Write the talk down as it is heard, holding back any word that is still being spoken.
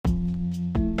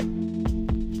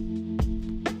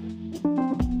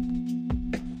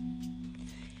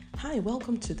Hi,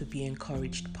 welcome to the Be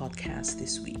Encouraged podcast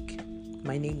this week.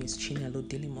 My name is Chinelo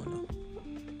Delimono.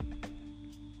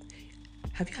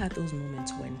 Have you had those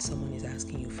moments when someone is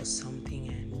asking you for something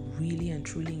and really and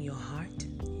truly in your heart,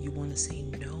 you want to say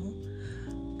no,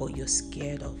 but you're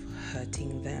scared of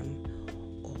hurting them,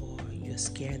 or you're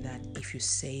scared that if you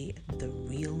say the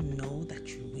real no that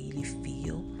you really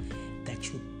feel, that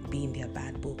you'll be in their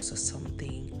bad books or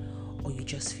something, or you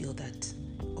just feel that,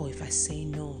 oh, if I say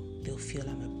no, they'll feel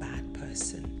I'm a bad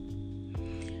person.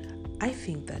 I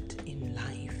think that in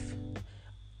life,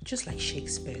 just like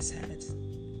Shakespeare said,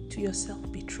 to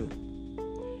yourself be true.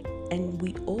 And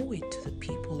we owe it to the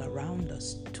people around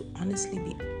us to honestly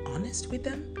be honest with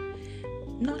them.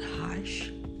 Not harsh,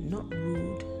 not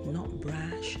rude, not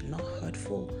brash, not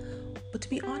hurtful, but to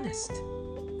be honest.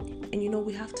 And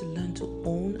we have to learn to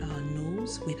own our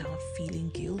no's without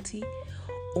feeling guilty,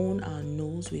 own our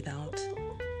no's without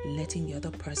letting the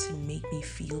other person make me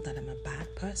feel that I'm a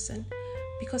bad person.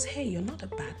 Because hey, you're not a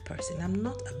bad person. I'm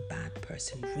not a bad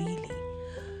person, really.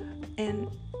 And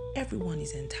everyone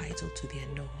is entitled to their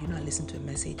no. I listened to a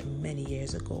message many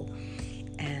years ago,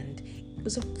 and it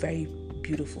was a very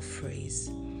beautiful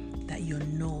phrase that your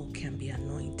no can be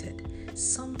anointed.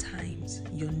 Sometimes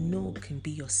your no can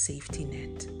be your safety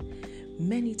net.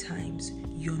 Many times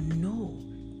your no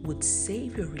would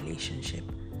save your relationship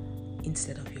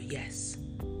instead of your yes.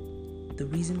 The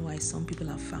reason why some people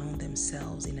have found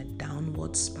themselves in a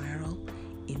downward spiral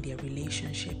in their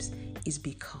relationships is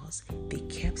because they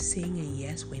kept saying a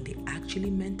yes when they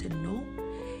actually meant a no.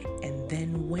 And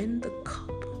then when the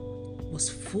cup was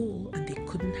full and they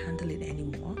couldn't handle it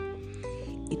anymore,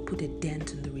 it put a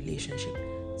dent in the relationship,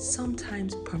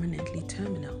 sometimes permanently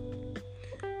terminal.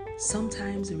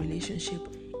 Sometimes the relationship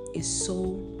is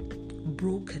so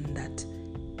broken that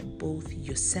both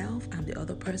yourself and the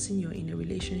other person you're in a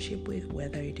relationship with,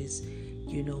 whether it is,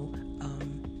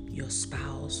 your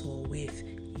spouse or with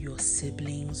your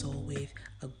siblings or with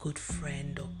a good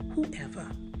friend or whoever,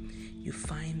 you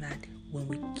find that when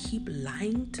we keep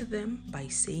lying to them by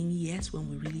saying yes when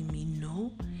we really mean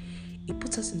no, it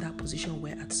puts us in that position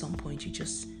where at some point you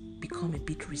just become a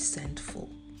bit resentful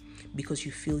because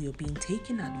you feel you're being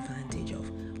taken advantage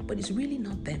of, but it's really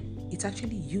not them, it's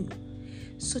actually you.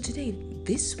 So today,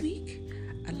 this week,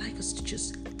 I'd like us to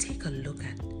just take a look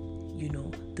at,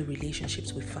 the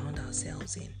relationships we found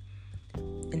ourselves in,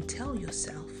 and tell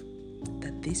yourself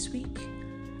that this week,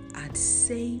 I'd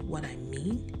say what I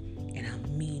mean, and I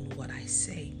mean what I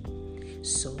say.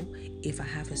 So if I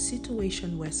have a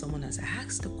situation where someone has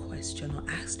asked a question or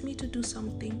asked me to do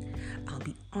something, I'll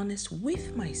be honest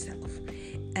with myself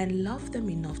and love them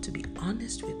enough to be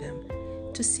honest with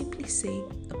them to simply say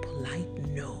a polite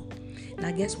no. And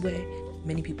I guess where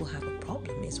many people have a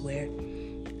problem is where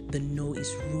the no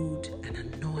is rude and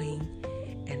annoying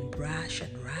and brash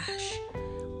and rash.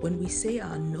 When we say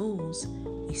our no's,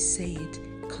 we say it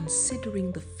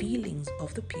considering the feelings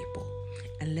of the people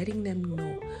and letting them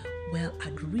know, well,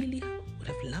 I'd really would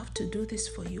have loved to do this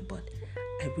for you, but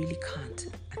I really can't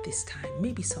at this time,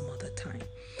 maybe some other time.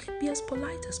 Be as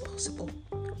polite as possible,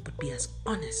 but be as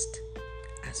honest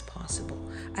as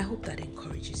possible. I hope that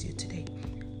encourages you today.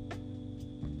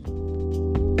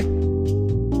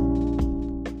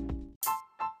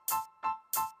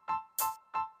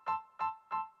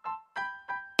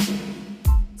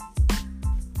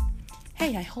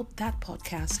 Hey, I hope that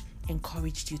podcast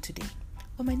encouraged you today.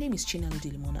 Well, my name is Chinelo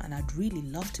Delimono, and I'd really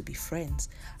love to be friends.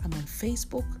 I'm on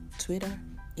Facebook, Twitter,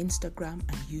 Instagram,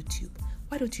 and YouTube.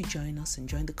 Why don't you join us and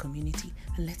join the community,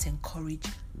 and let's encourage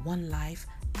one life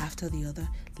after the other,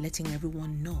 letting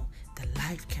everyone know that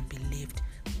life can be lived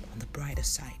on the brighter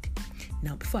side.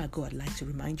 Now, before I go, I'd like to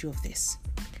remind you of this.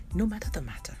 No matter the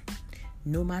matter,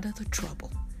 no matter the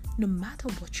trouble, no matter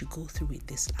what you go through with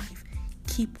this life,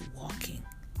 keep walking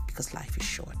because life is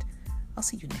short. I'll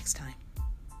see you next time.